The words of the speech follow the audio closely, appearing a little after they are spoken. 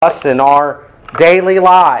us in our daily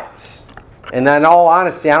lives. And in all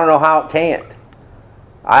honesty, I don't know how it can't.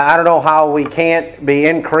 I don't know how we can't be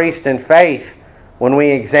increased in faith when we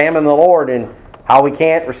examine the Lord, and how we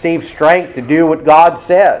can't receive strength to do what God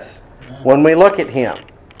says when we look at Him.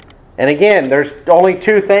 And again, there's only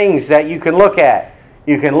two things that you can look at.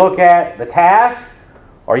 You can look at the task,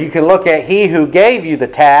 or you can look at He who gave you the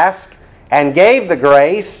task and gave the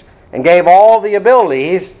grace and gave all the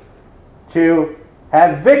abilities to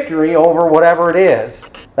have victory over whatever it is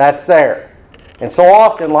that's there. And so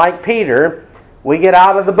often, like Peter, we get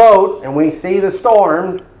out of the boat and we see the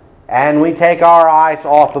storm and we take our eyes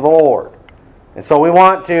off of the Lord. And so we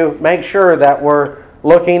want to make sure that we're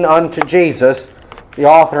looking unto Jesus, the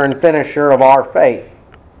author and finisher of our faith.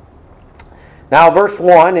 Now verse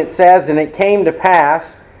 1, it says, "And it came to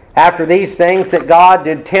pass after these things that God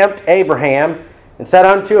did tempt Abraham, and said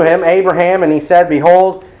unto him, Abraham, and he said,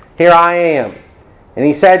 Behold, here I am. And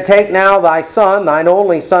he said, Take now thy son, thine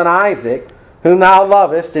only son Isaac, whom thou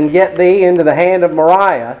lovest, and get thee into the hand of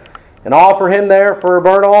Moriah, and offer him there for a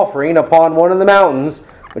burnt offering upon one of the mountains,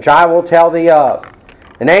 which I will tell thee of.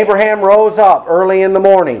 And Abraham rose up early in the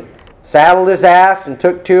morning, saddled his ass, and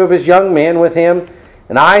took 2 of his young men with him,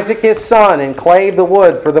 and Isaac his son, and clave the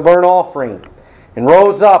wood for the burnt offering, and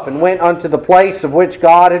rose up and went unto the place of which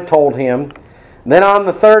God had told him. Then on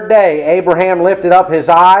the 3rd day Abraham lifted up his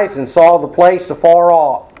eyes, and saw the place afar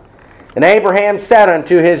off. And Abraham said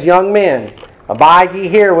unto his young men, Abide ye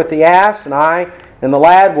here with the ass, and I and the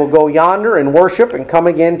lad will go yonder and worship, and come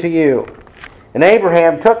again to you. And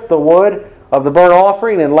Abraham took the wood of the burnt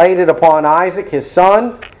offering, and laid it upon Isaac his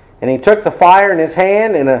son, and he took the fire in his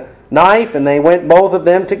hand, and a knife, and they went both of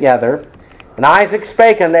them together. And Isaac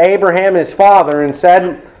spake unto Abraham his father, and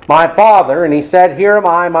said, My father. And he said, Here am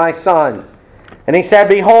I, my son. And he said,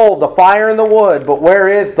 Behold, the fire and the wood, but where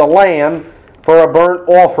is the lamb for a burnt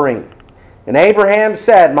offering? And Abraham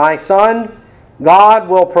said, My son, God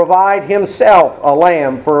will provide himself a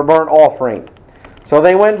lamb for a burnt offering. So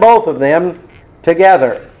they went both of them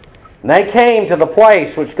together. And they came to the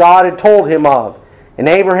place which God had told him of. And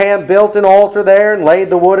Abraham built an altar there, and laid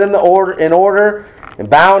the wood in order, and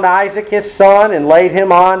bound Isaac his son, and laid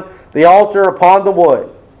him on the altar upon the wood.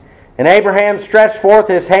 And Abraham stretched forth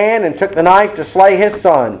his hand, and took the knife to slay his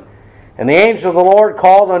son. And the angel of the Lord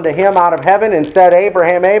called unto him out of heaven, and said,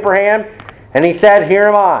 Abraham, Abraham. And he said, Here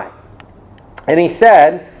am I. And he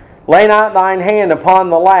said, Lay not thine hand upon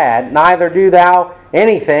the lad, neither do thou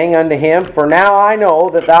anything unto him, for now I know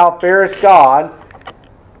that thou fearest God.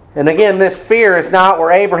 And again, this fear is not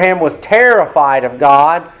where Abraham was terrified of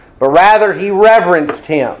God, but rather he reverenced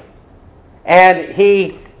Him. And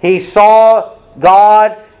he saw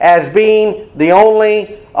God as being the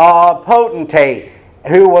only potentate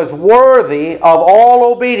who was worthy of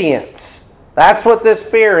all obedience. That's what this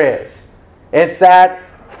fear is. It's that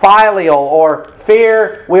filial or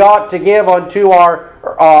fear we ought to give unto our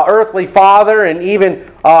earthly father, and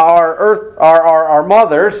even our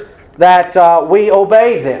mothers, that we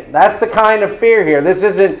obey them. That's the kind of fear here. This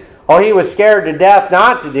isn't, he was scared to death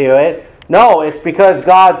not to do it. No, it's because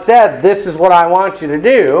God said, this is what I want you to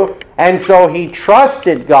do. And so he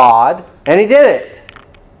trusted God, and he did it.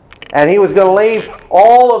 And he was going to leave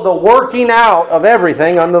all of the working out of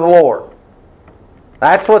everything unto the Lord.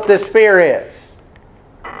 That's what this fear is.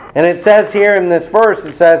 And it says here in this verse,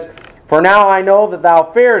 it says, For now I know that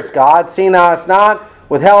thou fearest God, seeing thou hast not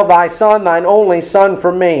withheld thy son, thine only son,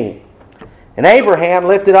 from me. And Abraham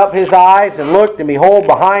lifted up his eyes, and looked, and behold,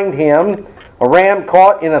 behind him a ram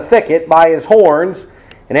caught in a thicket by his horns.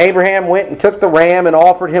 And Abraham went and took the ram, and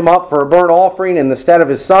offered him up for a burnt offering in the stead of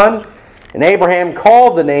his son. And Abraham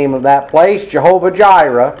called the name of that place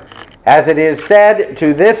Jehovah-Jireh, as it is said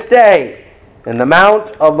to this day, In the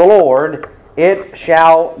mount of the Lord it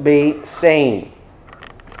shall be seen.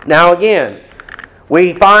 Now again,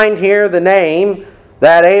 we find here the name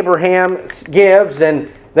that Abraham gives,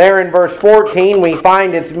 and there in verse 14 we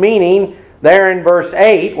find its meaning there in verse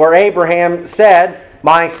 8, where Abraham said,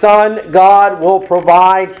 My son, God will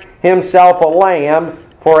provide himself a lamb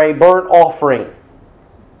for a burnt offering.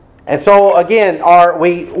 And so again,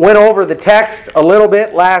 we went over the text a little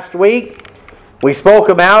bit last week. We spoke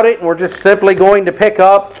about it, and we're just simply going to pick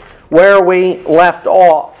up where we left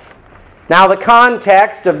off. Now the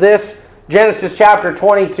context of this Genesis chapter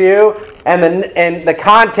 22 and the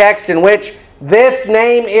context in which this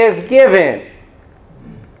name is given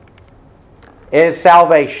is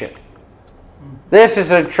salvation. This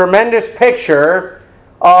is a tremendous picture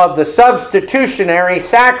of the substitutionary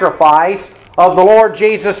sacrifice of the Lord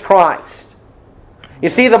Jesus Christ. You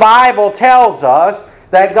see, the Bible tells us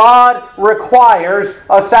that God requires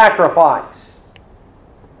a sacrifice.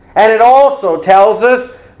 And it also tells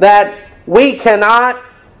us that we cannot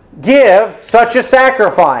give such a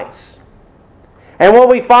sacrifice. And what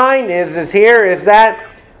we find is that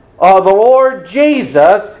the Lord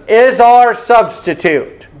Jesus is our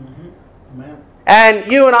substitute. Amen.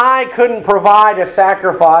 And you and I couldn't provide a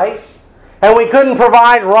sacrifice, and we couldn't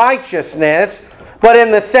provide righteousness, but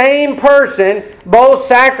in the same person, both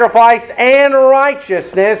sacrifice and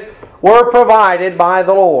righteousness were provided by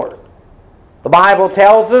the Lord. The Bible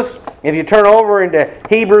tells us, if you turn over into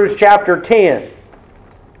Hebrews chapter 10.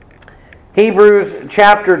 Hebrews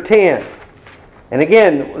chapter 10. And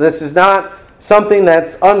again, this is not something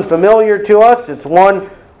that's unfamiliar to us. It's one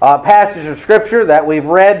passage of Scripture that we've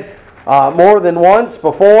read more than once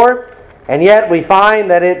before. And yet we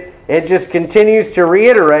find that it just continues to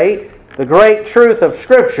reiterate the great truth of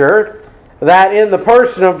Scripture, that in the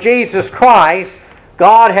person of Jesus Christ,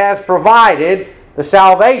 God has provided the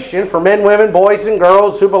salvation for men, women, boys, and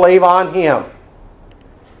girls who believe on Him.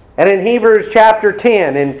 And in Hebrews chapter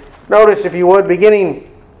 10, and notice if you would,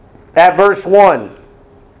 beginning at verse 1.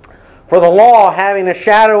 For the law, having a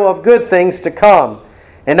shadow of good things to come,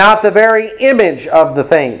 and not the very image of the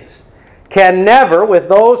things, can never, with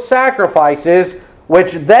those sacrifices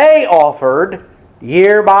which they offered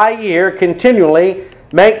year by year continually,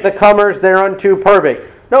 make the comers thereunto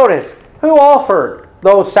perfect. Notice, who offered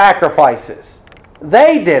those sacrifices?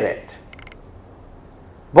 They did it.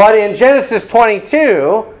 But in Genesis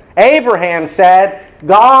 22, Abraham said,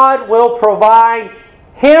 God will provide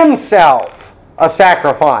Himself a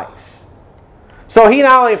sacrifice. So He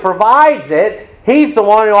not only provides it, He's the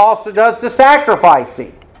one who also does the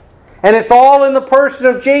sacrificing. And it's all in the person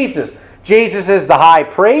of Jesus. Jesus is the high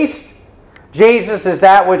priest. Jesus is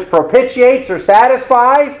that which propitiates or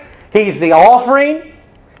satisfies. He's the offering.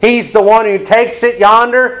 He's the one who takes it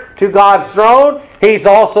yonder to God's throne. He's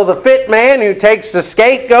also the fit man who takes the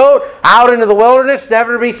scapegoat out into the wilderness,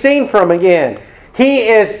 never to be seen from again. He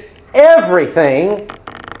is everything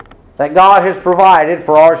that God has provided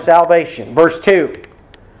for our salvation. Verse 2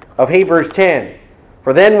 of Hebrews 10.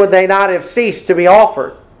 For then would they not have ceased to be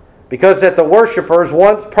offered, because that the worshippers,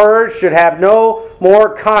 once purged, should have no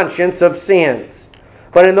more conscience of sins.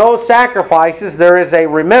 But in those sacrifices there is a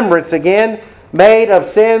remembrance again made of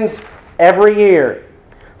sins every year.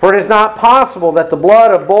 For it is not possible that the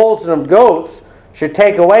blood of bulls and of goats should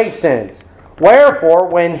take away sins. Wherefore,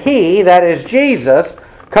 when He, that is Jesus,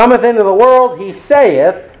 cometh into the world, He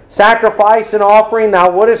saith, Sacrifice and offering thou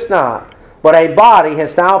wouldest not, but a body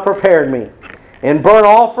hast thou prepared me. In burnt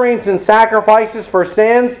offerings and sacrifices for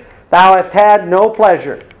sins thou hast had no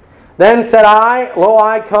pleasure. Then said I, Lo,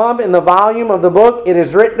 I come, in the volume of the book it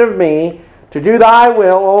is written of me, to do thy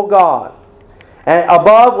will, O God. And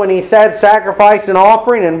above, when He said, Sacrifice and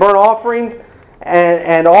offering and burnt offering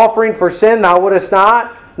and offering for sin thou wouldest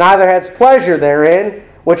not, neither hadst pleasure therein,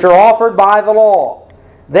 which are offered by the law.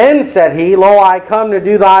 Then said He, Lo, I come to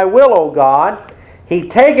do thy will, O God. He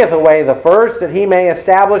taketh away the first, that He may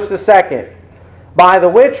establish the second. By the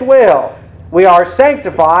which will we are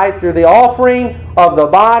sanctified through the offering of the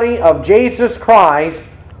body of Jesus Christ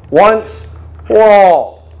once for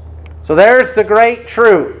all. So there's the great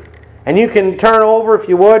truth. And you can turn over, if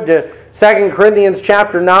you would, to 2 Corinthians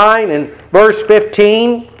chapter 9 and verse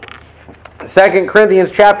 15. 2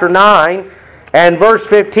 Corinthians chapter 9 and verse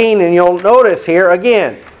 15. And you'll notice here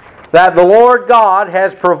again that the Lord God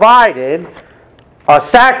has provided a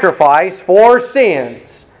sacrifice for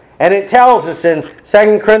sins. And it tells us in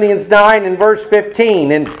 2 Corinthians 9 and verse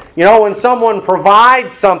 15. And you know, when someone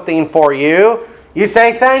provides something for you, you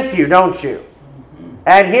say thank you, don't you?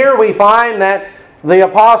 And here we find that the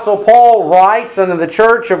Apostle Paul writes unto the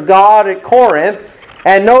church of God at Corinth,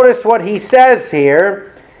 and notice what he says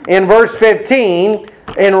here in verse 15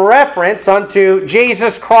 in reference unto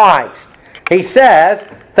Jesus Christ. He says,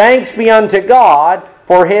 Thanks be unto God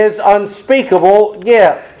for His unspeakable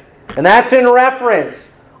gift. And that's in reference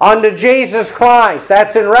unto Jesus Christ.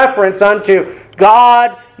 That's in reference unto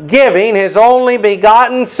God giving His only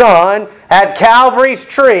begotten Son at Calvary's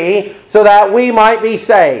tree so that we might be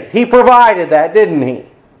saved. He provided that, didn't He?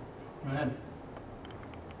 Amen.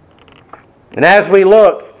 And as we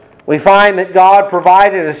look, we find that God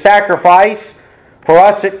provided a sacrifice for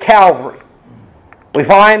us at Calvary. We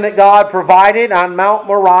find that God provided on Mount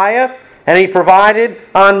Moriah, and He provided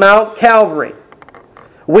on Mount Calvary.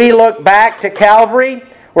 We look back to Calvary,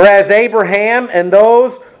 whereas Abraham and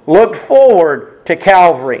those looked forward to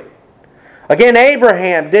Calvary. Again,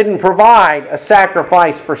 Abraham didn't provide a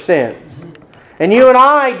sacrifice for sins. And you and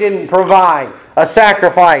I didn't provide a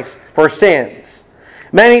sacrifice for sins.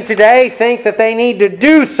 Many today think that they need to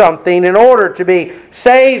do something in order to be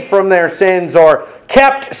saved from their sins or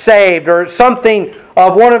kept saved or something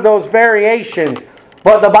of one of those variations.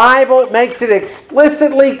 But the Bible makes it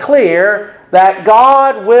explicitly clear that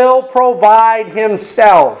God will provide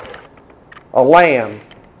Himself a lamb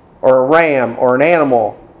or a ram or an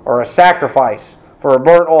animal or a sacrifice for a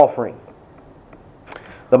burnt offering.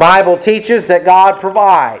 The Bible teaches that God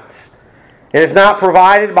provides. It is not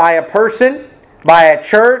provided by a person, by a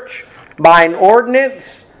church, by an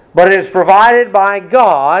ordinance, but it is provided by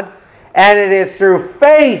God, and it is through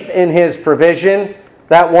faith in His provision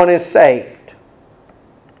that one is saved.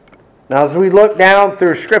 Now, as we look down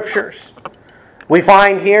through Scriptures, we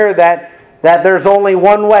find here that there's only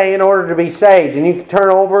one way in order to be saved. And you can turn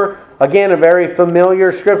over, again, a very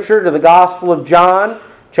familiar Scripture to the Gospel of John,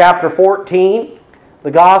 chapter 14.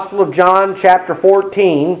 The Gospel of John, chapter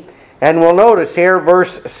 14, and we'll notice here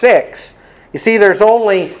verse 6. You see, there's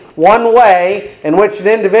only one way in which an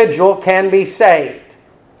individual can be saved.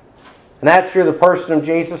 And that's through the person of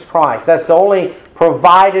Jesus Christ. That's the only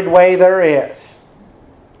provided way there is.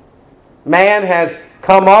 Man has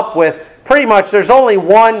come up with pretty much, there's only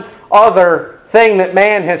one other thing that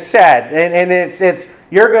man has said. And it's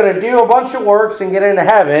you're going to do a bunch of works and get into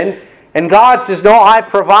heaven. And God says, no, I've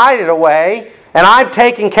provided a way. And I've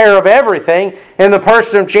taken care of everything in the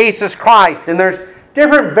person of Jesus Christ. And there's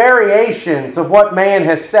different variations of what man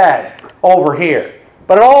has said over here.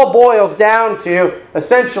 But it all boils down to,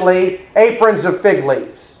 essentially, aprons of fig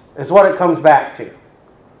leaves is what it comes back to.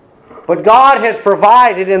 But God has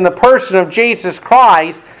provided in the person of Jesus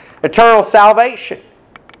Christ eternal salvation.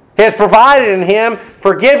 He has provided in Him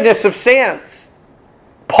forgiveness of sins,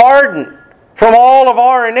 pardon from all of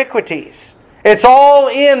our iniquities. It's all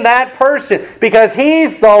in that person because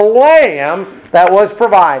He's the Lamb that was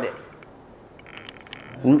provided.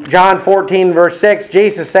 In John 14, verse 6,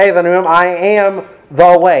 Jesus saith unto him, I am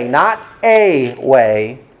the way. Not a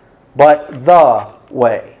way, but the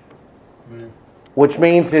way. Amen. Which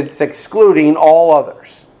means it's excluding all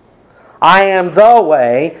others. I am the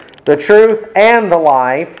way, the truth, and the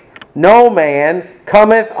life. No man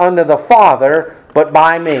cometh unto the Father but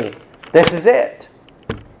by me. This is it.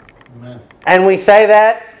 Amen. And we say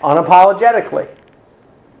that unapologetically.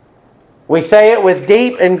 We say it with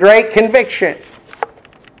deep and great conviction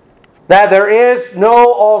that there is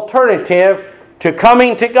no alternative to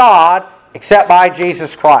coming to God except by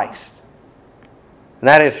Jesus Christ. And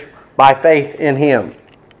that is by faith in Him.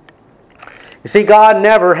 You see, God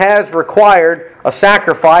never has required a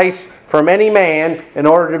sacrifice from any man in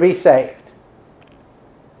order to be saved.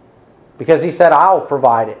 Because He said, I'll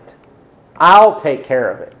provide it. I'll take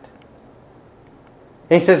care of it.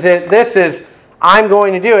 He says, I'm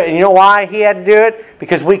going to do it. And you know why He had to do it?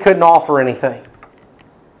 Because we couldn't offer anything.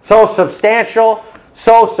 So substantial,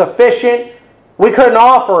 so sufficient. We couldn't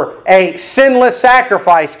offer a sinless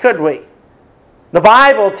sacrifice, could we? The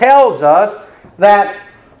Bible tells us that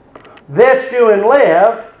this do and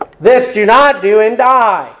live, this do not do and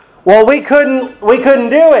die. Well, we couldn't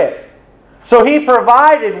do it. So He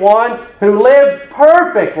provided one who lived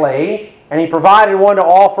perfectly, and He provided one to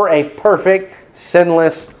offer a perfect,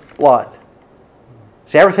 sinless blood.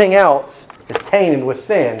 See, everything else is tainted with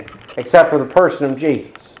sin except for the person of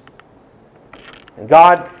Jesus. And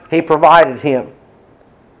God, He provided Him.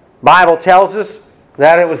 The Bible tells us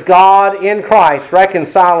that it was God in Christ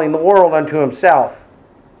reconciling the world unto Himself.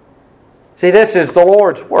 See, this is the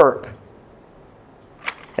Lord's work.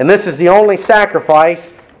 And this is the only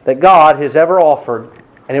sacrifice that God has ever offered,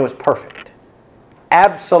 and it was perfect.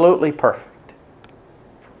 Absolutely perfect.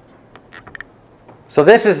 So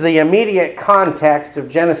this is the immediate context of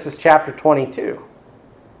Genesis chapter 22.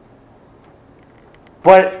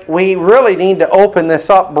 But we really need to open this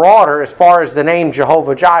up broader as far as the name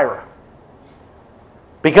Jehovah Jireh.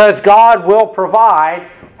 Because God will provide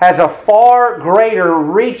has a far greater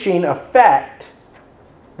reaching effect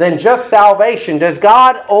than just salvation. Does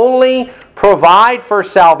God only provide for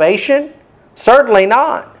salvation? Certainly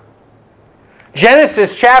not.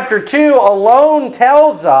 Genesis chapter 2 alone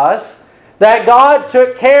tells us that God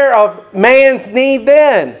took care of man's need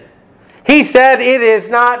then. He said, it is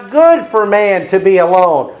not good for man to be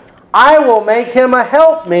alone. I will make him a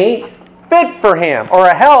helpmeet fit for him, or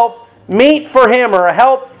a help meet for him, or a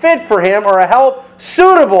help fit for him, or a help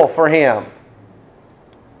suitable for him.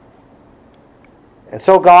 And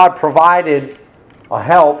so God provided a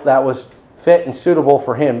help that was fit and suitable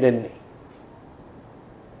for him, didn't He?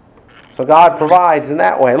 So God provides in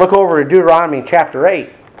that way. Look over to Deuteronomy chapter 8.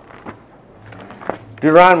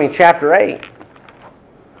 Deuteronomy chapter 8.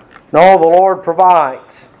 No, the Lord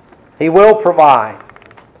provides. He will provide.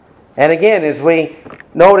 And again, as we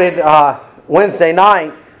noted Wednesday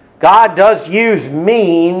night, God does use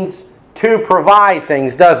means to provide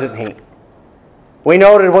things, doesn't He? We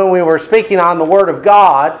noted when we were speaking on the Word of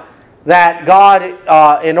God that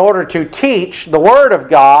God, in order to teach the Word of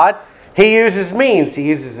God, He uses means. He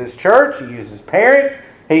uses His church, He uses parents,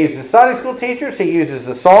 He uses Sunday school teachers, He uses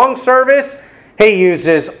the song service, He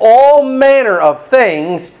uses all manner of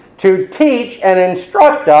things to teach and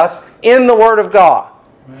instruct us in the Word of God.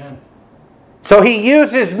 Amen. So He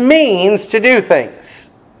uses means to do things.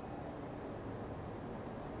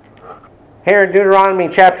 Here in Deuteronomy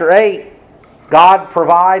chapter 8, God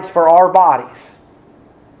provides for our bodies.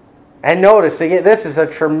 And notice, again, this is a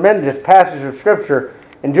tremendous passage of Scripture.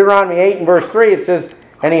 In Deuteronomy 8 and verse 3 it says,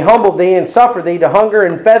 "And He humbled thee and suffered thee to hunger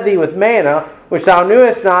and fed thee with manna, which thou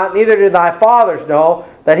knewest not, neither did thy fathers know,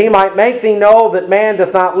 that He might make thee know that man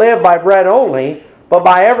doth not live by bread only, but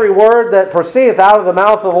by every word that proceedeth out of the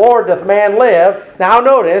mouth of the Lord doth man live." Now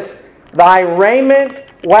notice, "Thy raiment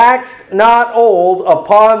waxed not old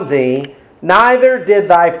upon thee, neither did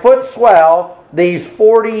thy foot swell these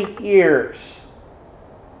 40 years."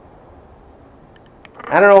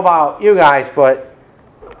 I don't know about you guys, but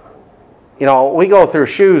we go through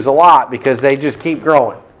shoes a lot because they just keep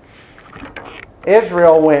growing.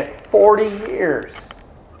 Israel went 40 years.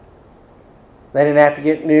 They didn't have to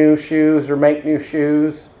get new shoes or make new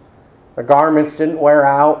shoes. Their garments didn't wear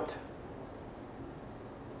out.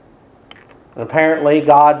 And apparently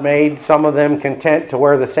God made some of them content to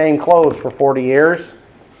wear the same clothes for 40 years.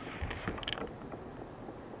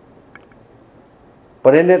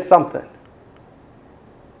 But isn't it something?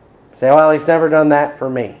 Say, well, He's never done that for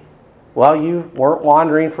me. Well, you weren't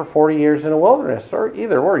wandering for 40 years in a wilderness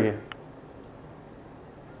either, were you?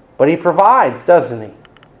 But He provides, doesn't He?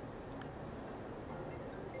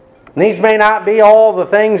 And these may not be all the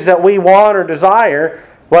things that we want or desire,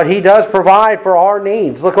 but He does provide for our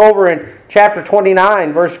needs. Look over in chapter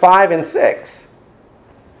 29, verse 5 and 6.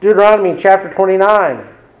 Deuteronomy chapter 29.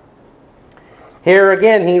 Here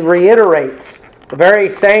again, He reiterates the very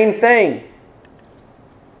same thing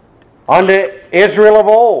unto Israel of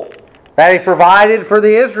old, that He provided for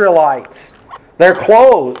the Israelites, their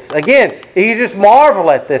clothes. Again, you just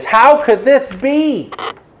marvel at this. How could this be?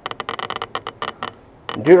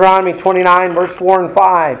 Deuteronomy 29, verse 4 and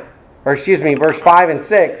 5, verse 5 and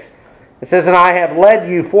 6. It says, "And I have led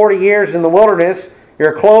you 40 years in the wilderness.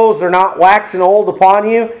 Your clothes are not waxen old upon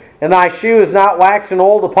you, and thy shoe is not waxen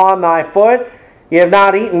old upon thy foot. Ye have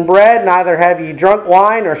not eaten bread, neither have ye drunk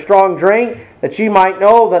wine or strong drink, that ye might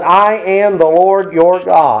know that I am the Lord your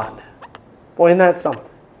God." Boy, isn't that something?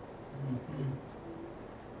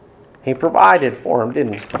 He provided for them,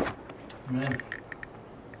 didn't He? Amen.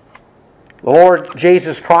 The Lord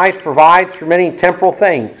Jesus Christ provides for many temporal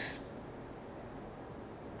things.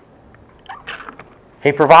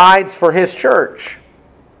 He provides for His church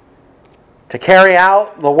to carry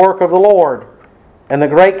out the work of the Lord and the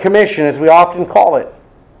Great Commission, as we often call it.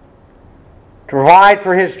 To provide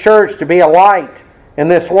for His church to be a light in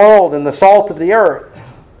this world and the salt of the earth.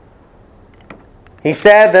 He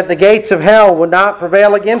said that the gates of hell would not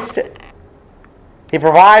prevail against it. He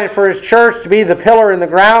provided for His church to be the pillar and the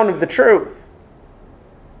ground of the truth.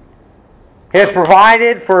 He has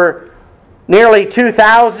provided for nearly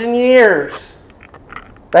 2,000 years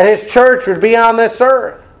that His church would be on this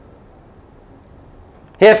earth.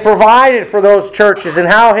 He has provided for those churches, and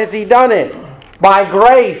how has He done it? By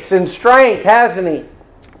grace and strength, hasn't He?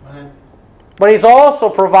 Amen. But He's also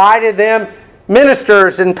provided them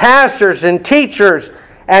ministers and pastors and teachers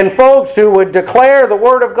and folks who would declare the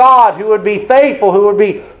Word of God, who would be faithful, who would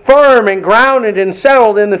be firm and grounded and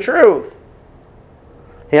settled in the truth.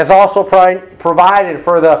 He has also provided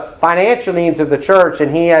for the financial needs of the church,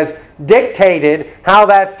 and He has dictated how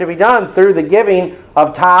that's to be done through the giving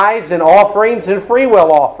of tithes and offerings and free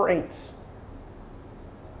will offerings.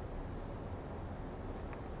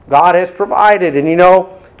 God has provided. And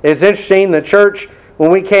it's interesting, the church, when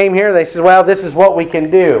we came here, they said, well, this is what we can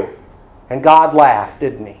do. And God laughed,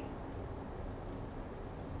 didn't He?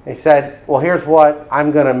 He said, well, here's what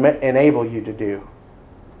I'm going to enable you to do.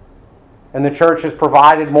 And the church has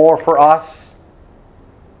provided more for us.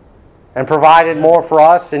 And provided more for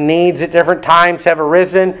us. And needs at different times have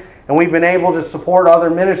arisen. And we've been able to support other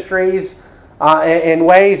ministries in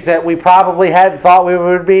ways that we probably hadn't thought we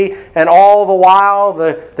would be. And all the while,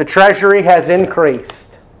 the treasury has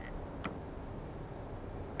increased.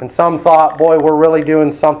 And some thought, boy, we're really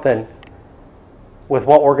doing something with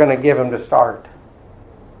what we're going to give Him to start.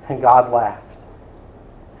 And God laughed.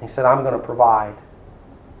 He said, I'm going to provide.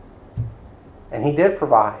 And He did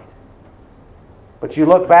provide. But you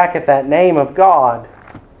look back at that name of God,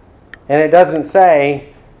 And it doesn't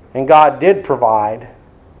say, and God did provide.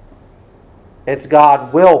 It's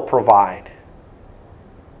God will provide.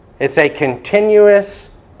 It's a continuous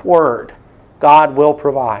word. God will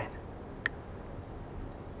provide.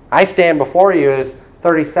 I stand before you as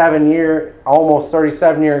almost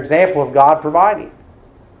 37-year example of God providing.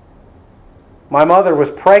 My mother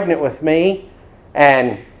was pregnant with me,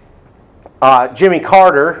 and Jimmy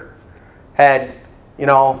Carter had,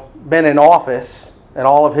 been in office and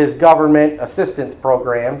all of his government assistance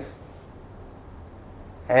programs.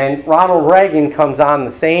 And Ronald Reagan comes on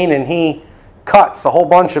the scene, and he cuts a whole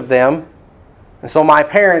bunch of them. And so my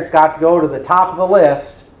parents got to go to the top of the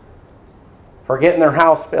list for getting their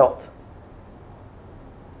house built.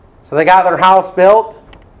 So they got their house built.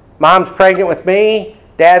 Mom's pregnant with me.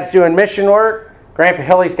 Dad's doing mission work. Grandpa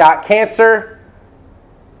Hilly's got cancer.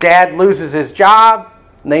 Dad loses his job,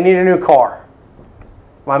 and they need a new car.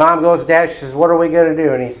 My mom goes to Dad, she says, "What are we going to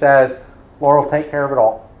do?" And he says, "Laura will take care of it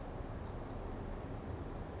all."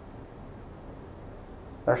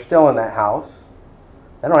 They're still in that house.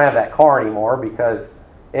 They don't have that car anymore because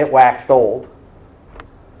it waxed old.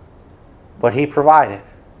 But he provided.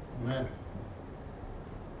 Amen.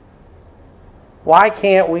 Why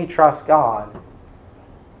can't we trust God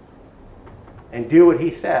and do what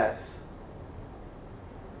He says?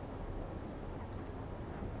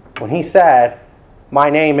 When He said, "My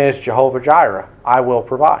name is Jehovah Jireh, I will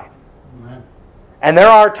provide." Amen. And there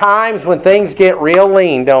are times when things get real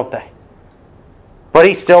lean, don't they? But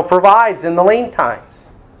He still provides in the lean times.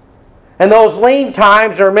 And those lean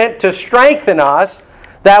times are meant to strengthen us,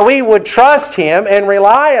 that we would trust Him and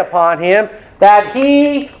rely upon Him, that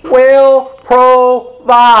He will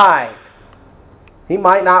provide. He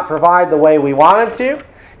might not provide the way we want Him to.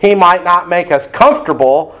 He might not make us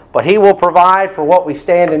comfortable, but He will provide for what we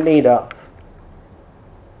stand in need of.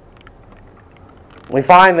 We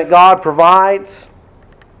find that God provides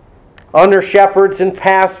under shepherds and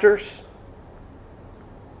pastors.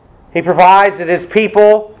 He provides that His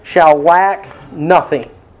people shall lack nothing.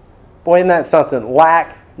 Boy, isn't that something?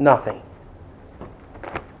 Lack nothing.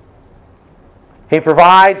 He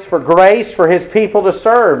provides for grace for His people to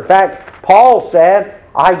serve. In fact, Paul said,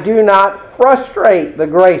 "I do not frustrate the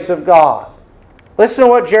grace of God." Listen to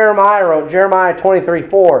what Jeremiah wrote, Jeremiah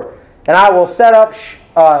 23:4. "And I will set up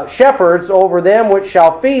shepherds over them which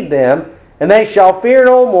shall feed them, and they shall fear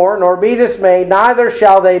no more, nor be dismayed, neither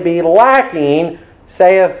shall they be lacking,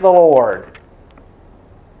 saith the Lord."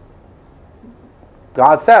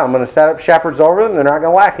 God said, "I'm going to set up shepherds over them. They're not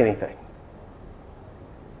going to lack anything."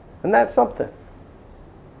 Isn't that something?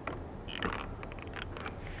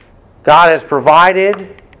 God has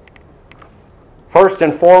provided, first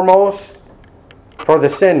and foremost, for the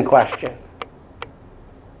sin question.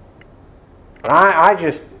 And I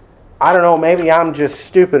don't know, maybe I'm just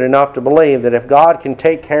stupid enough to believe that if God can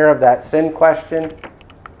take care of that sin question,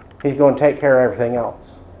 He's going to take care of everything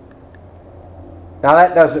else. Now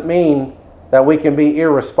that doesn't mean that we can be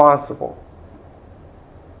irresponsible.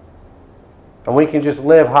 And we can just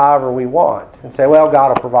live however we want and say, well, God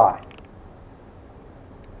will provide.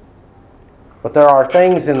 But there are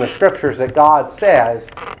things in the Scriptures that God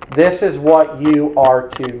says, this is what you are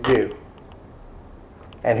to do.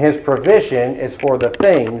 And His provision is for the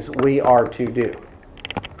things we are to do.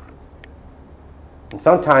 And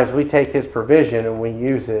sometimes we take His provision and we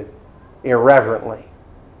use it irreverently.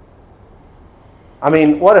 I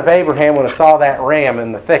mean, what if Abraham would have saw that ram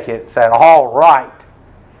in the thicket and said, all right,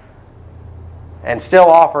 and still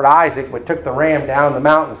offered Isaac, but took the ram down the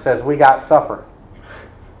mountain and says, we got supper?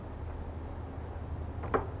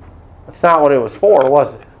 That's not what it was for,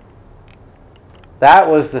 was it? That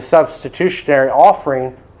was the substitutionary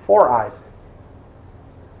offering for Isaac.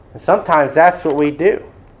 And sometimes that's what we do.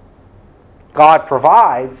 God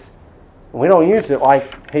provides, and we don't use it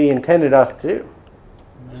like He intended us to do.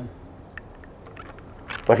 Amen.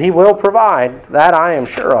 But He will provide, that I am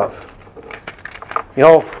sure of. You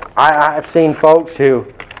know, I've seen folks who,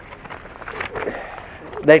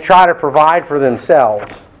 they try to provide for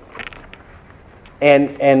themselves.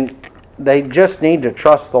 And they just need to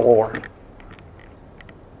trust the Lord.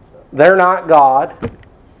 They're not God.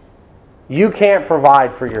 You can't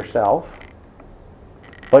provide for yourself.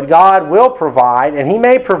 But God will provide, and He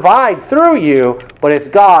may provide through you, but it's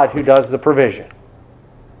God who does the provision.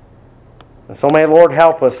 And so may the Lord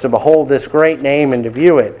help us to behold this great name and to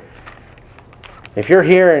view it. If you're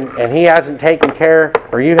here and He hasn't taken care,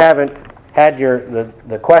 or you haven't had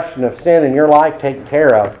the question of sin in your life taken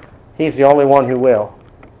care of, He's the only one who will.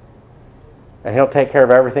 And He'll take care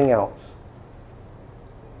of everything else.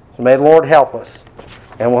 So may the Lord help us.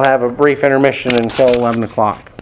 And we'll have a brief intermission until 11 o'clock.